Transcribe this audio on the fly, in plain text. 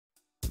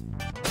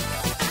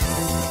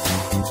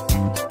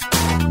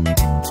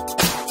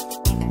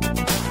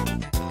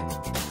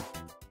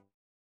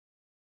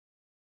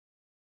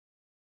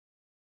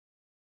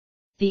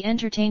The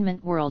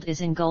entertainment world is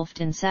engulfed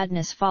in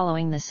sadness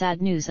following the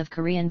sad news of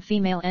Korean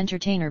female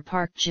entertainer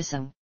Park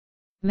Jisung.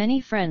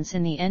 Many friends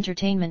in the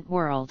entertainment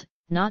world,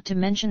 not to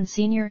mention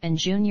senior and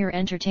junior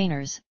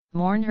entertainers,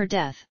 mourn her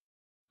death.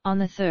 On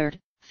the 3rd,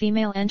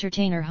 female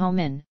entertainer Ho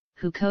Min,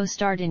 who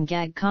co-starred in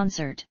Gag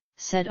Concert,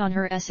 said on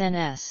her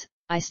SNS,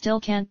 "I still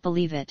can't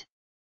believe it.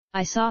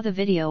 I saw the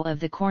video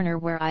of the corner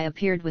where I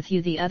appeared with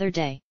you the other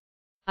day.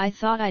 I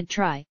thought I'd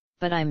try,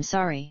 but I'm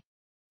sorry.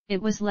 It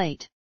was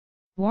late.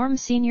 Warm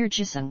senior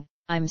Jisung,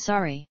 I'm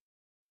sorry.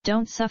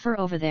 Don't suffer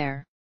over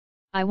there.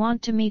 I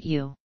want to meet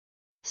you."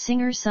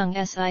 Singer Sung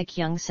Si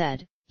Kyung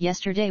said,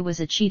 "Yesterday was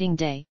a cheating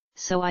day,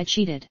 so I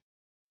cheated.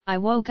 I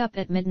woke up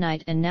at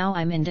midnight and now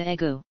I'm in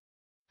Daegu.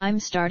 I'm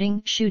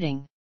starting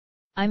shooting.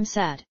 I'm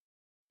sad.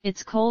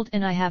 It's cold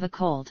and I have a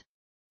cold.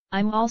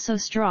 I'm also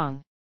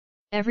strong.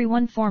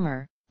 Everyone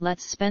former,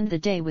 let's spend the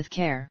day with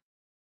care."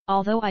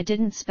 Although I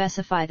didn't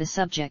specify the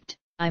subject,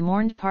 I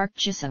mourned Park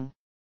Jisung.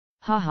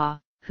 Haha,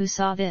 who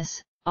saw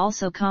this,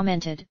 also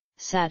commented,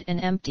 "Sad and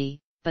empty,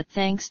 but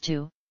thanks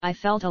to, I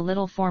felt a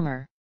little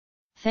former."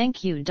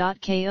 Thank you.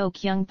 Ko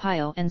Kyung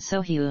Pyo and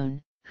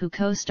Sohyun, who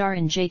co-star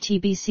in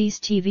JTBC's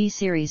TV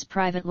series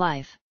Private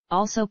Life,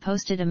 also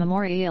posted a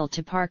memorial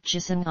to Park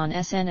Jisung on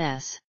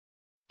SNS.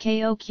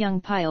 Ko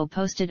Kyung Pyo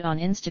posted on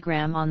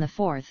Instagram on the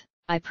 4th,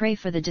 "I pray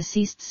for the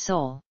deceased's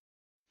soul.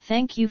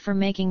 Thank you for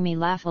making me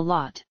laugh a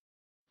lot.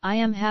 I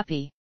am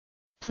happy.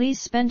 Please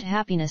spend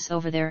happiness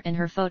over there," in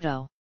her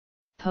photo.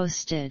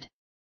 Posted.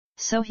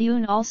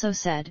 Sohyun also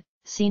said,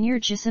 "Senior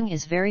Jisung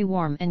is very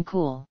warm and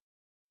cool.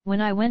 When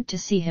I went to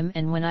see him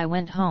and when I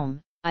went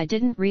home, I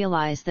didn't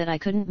realize that I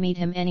couldn't meet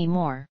him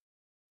anymore.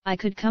 I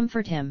could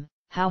comfort him,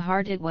 how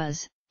hard it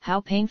was, how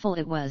painful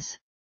it was.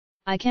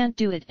 I can't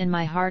do it and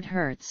my heart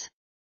hurts.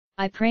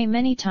 I pray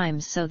many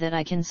times so that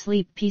I can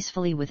sleep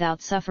peacefully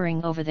without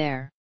suffering over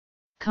there."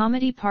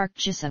 Comedy Park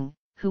Jisung,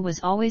 who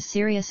was always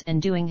serious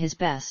and doing his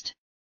best.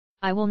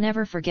 "I will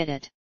never forget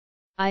it.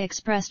 I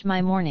expressed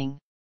my mourning."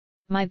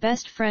 My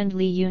best friend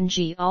Lee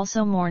Yoon-ji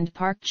also mourned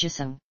Park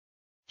Jisung.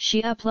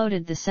 She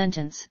uploaded the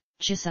sentence,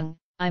 "Jisung,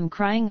 I'm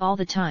crying all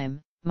the time,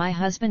 my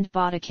husband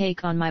bought a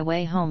cake on my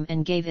way home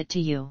and gave it to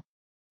you.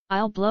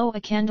 I'll blow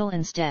a candle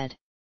instead.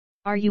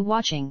 Are you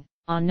watching?"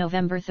 On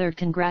November 3rd,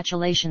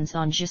 congratulations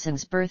on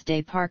Jisung's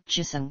birthday. Park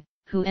Jisung,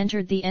 who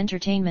entered the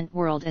entertainment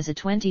world as a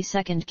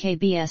 22nd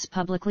KBS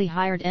publicly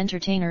hired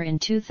entertainer in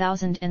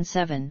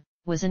 2007,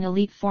 was an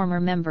elite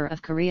former member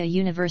of Korea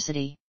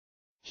University.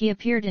 He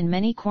appeared in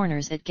many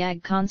corners at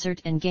Gag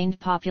Concert and gained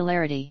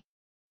popularity.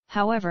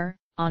 However,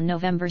 on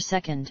November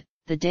 2nd,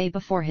 the day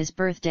before his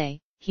birthday,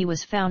 he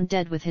was found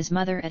dead with his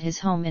mother at his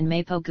home in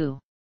Mapogu.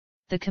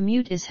 The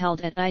commute is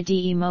held at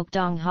IDE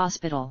Mokdong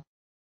Hospital.